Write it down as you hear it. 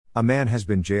A man has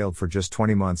been jailed for just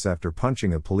 20 months after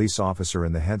punching a police officer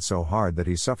in the head so hard that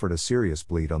he suffered a serious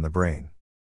bleed on the brain.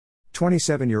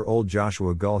 27-year-old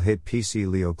Joshua Gull hit PC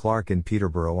Leo Clark in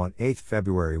Peterborough on 8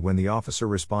 February when the officer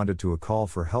responded to a call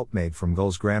for help made from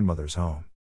Gull's grandmother's home.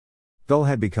 Gull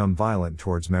had become violent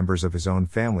towards members of his own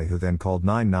family who then called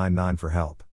 999 for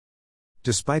help.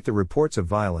 Despite the reports of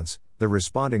violence, the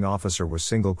responding officer was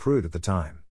single-crewed at the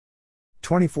time.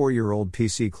 24-year-old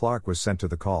PC Clark was sent to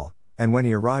the call, and when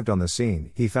he arrived on the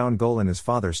scene, he found Gull and his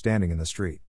father standing in the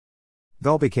street.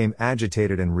 Gull became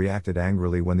agitated and reacted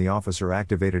angrily when the officer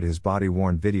activated his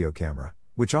body-worn video camera,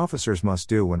 which officers must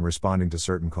do when responding to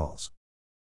certain calls.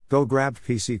 Gull grabbed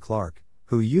PC Clark,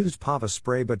 who used pava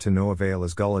spray but to no avail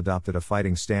as Gull adopted a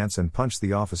fighting stance and punched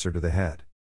the officer to the head.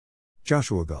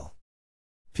 Joshua Gull.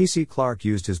 PC Clark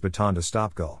used his baton to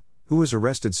stop Gull, who was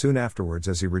arrested soon afterwards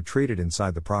as he retreated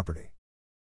inside the property.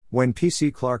 When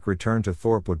PC Clark returned to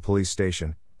Thorpewood Police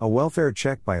Station, a welfare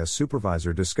check by a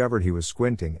supervisor discovered he was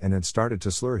squinting and had started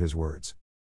to slur his words.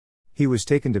 He was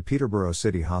taken to Peterborough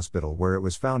City Hospital where it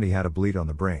was found he had a bleed on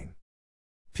the brain.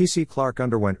 PC Clark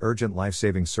underwent urgent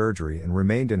life-saving surgery and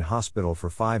remained in hospital for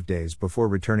 5 days before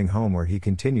returning home where he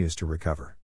continues to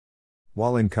recover.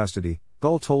 While in custody,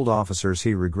 Gull told officers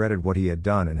he regretted what he had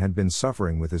done and had been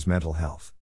suffering with his mental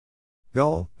health.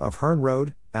 Gull, of Herne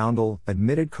Road, Oundle,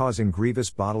 admitted causing grievous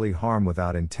bodily harm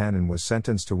without intent and was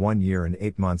sentenced to 1 year and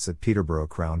 8 months at Peterborough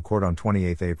Crown Court on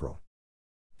 28 April.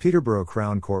 Peterborough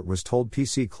Crown Court was told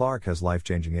PC Clark has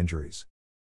life-changing injuries.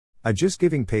 A Just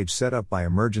Giving page set up by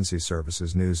Emergency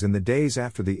Services News in the days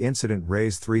after the incident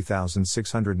raised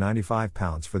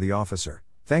 £3,695 for the officer,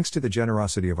 thanks to the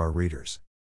generosity of our readers.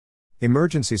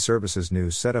 Emergency Services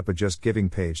News set up a Just Giving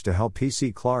page to help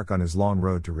PC Clark on his long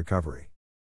road to recovery.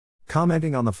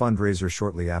 Commenting on the fundraiser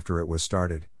shortly after it was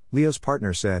started, Leo's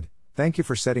partner said, "Thank you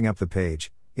for setting up the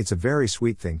page, it's a very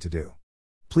sweet thing to do.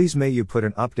 Please may you put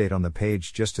an update on the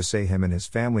page just to say him and his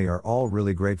family are all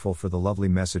really grateful for the lovely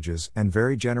messages and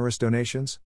very generous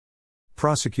donations."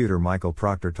 Prosecutor Michael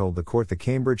Proctor told the court the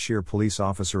Cambridgeshire police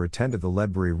officer attended the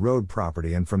Ledbury Road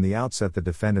property and from the outset the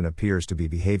defendant appears to be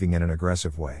behaving in an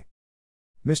aggressive way.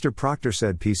 Mr. Proctor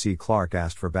said PC Clark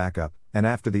asked for backup, and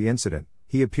after the incident,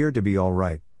 he appeared to be all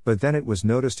right. But then it was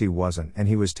noticed he wasn't and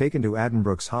he was taken to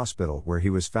Addenbrooke's Hospital where he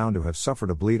was found to have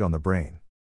suffered a bleed on the brain.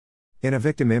 In a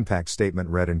victim impact statement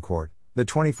read in court, the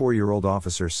 24-year-old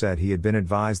officer said he had been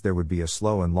advised there would be a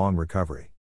slow and long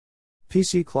recovery.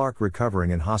 PC Clark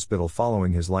recovering in hospital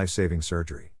following his life-saving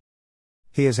surgery.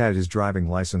 He has had his driving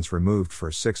license removed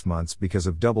for 6 months because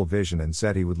of double vision and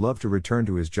said he would love to return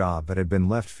to his job but had been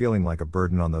left feeling like a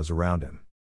burden on those around him.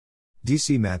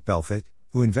 DC Matt Belfitt,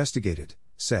 who investigated,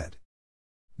 said,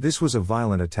 "This was a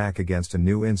violent attack against a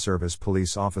new in-service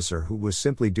police officer who was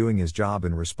simply doing his job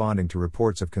in responding to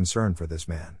reports of concern for this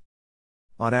man.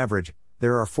 On average,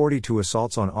 there are 42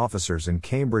 assaults on officers in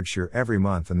Cambridgeshire every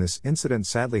month and this incident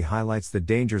sadly highlights the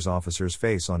dangers officers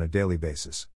face on a daily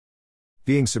basis.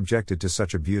 Being subjected to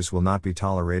such abuse will not be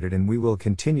tolerated and we will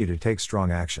continue to take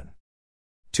strong action."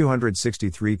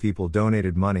 263 people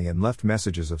donated money and left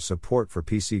messages of support for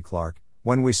PC Clark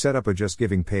when we set up a Just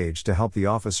Giving page to help the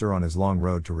officer on his long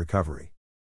road to recovery.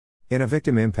 In a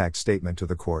victim impact statement to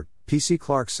the court, PC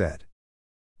Clark said,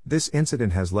 "This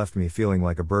incident has left me feeling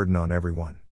like a burden on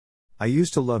everyone. I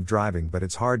used to love driving but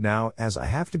it's hard now as I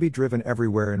have to be driven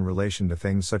everywhere in relation to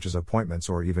things such as appointments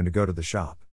or even to go to the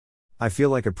shop. I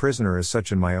feel like a prisoner as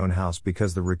such in my own house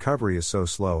because the recovery is so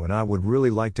slow and I would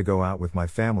really like to go out with my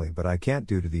family but I can't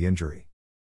due to the injury.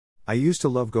 I used to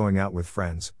love going out with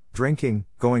friends, drinking,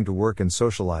 going to work and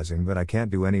socializing but I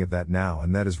can't do any of that now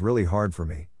and that is really hard for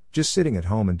me, just sitting at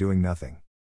home and doing nothing.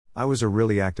 I was a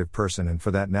really active person and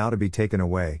for that now to be taken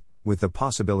away, with the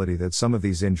possibility that some of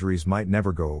these injuries might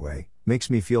never go away, makes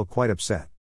me feel quite upset."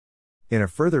 In a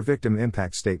further victim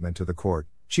impact statement to the court,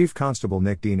 Chief Constable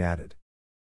Nick Dean added,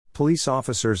 "Police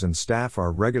officers and staff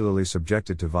are regularly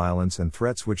subjected to violence and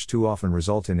threats which too often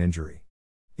result in injury.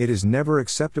 It is never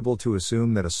acceptable to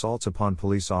assume that assaults upon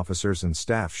police officers and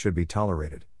staff should be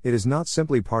tolerated. It is not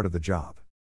simply part of the job.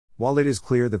 While it is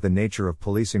clear that the nature of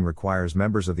policing requires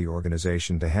members of the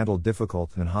organization to handle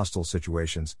difficult and hostile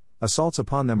situations, assaults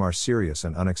upon them are serious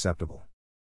and unacceptable.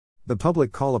 The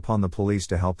public call upon the police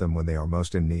to help them when they are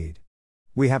most in need.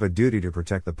 We have a duty to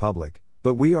protect the public,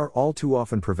 but we are all too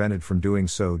often prevented from doing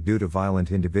so due to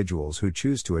violent individuals who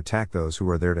choose to attack those who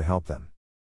are there to help them.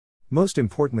 Most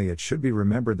importantly, it should be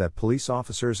remembered that police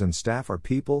officers and staff are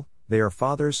people, they are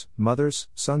fathers, mothers,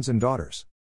 sons and daughters.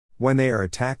 When they are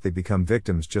attacked they become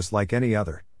victims just like any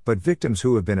other, but victims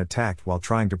who have been attacked while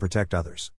trying to protect others.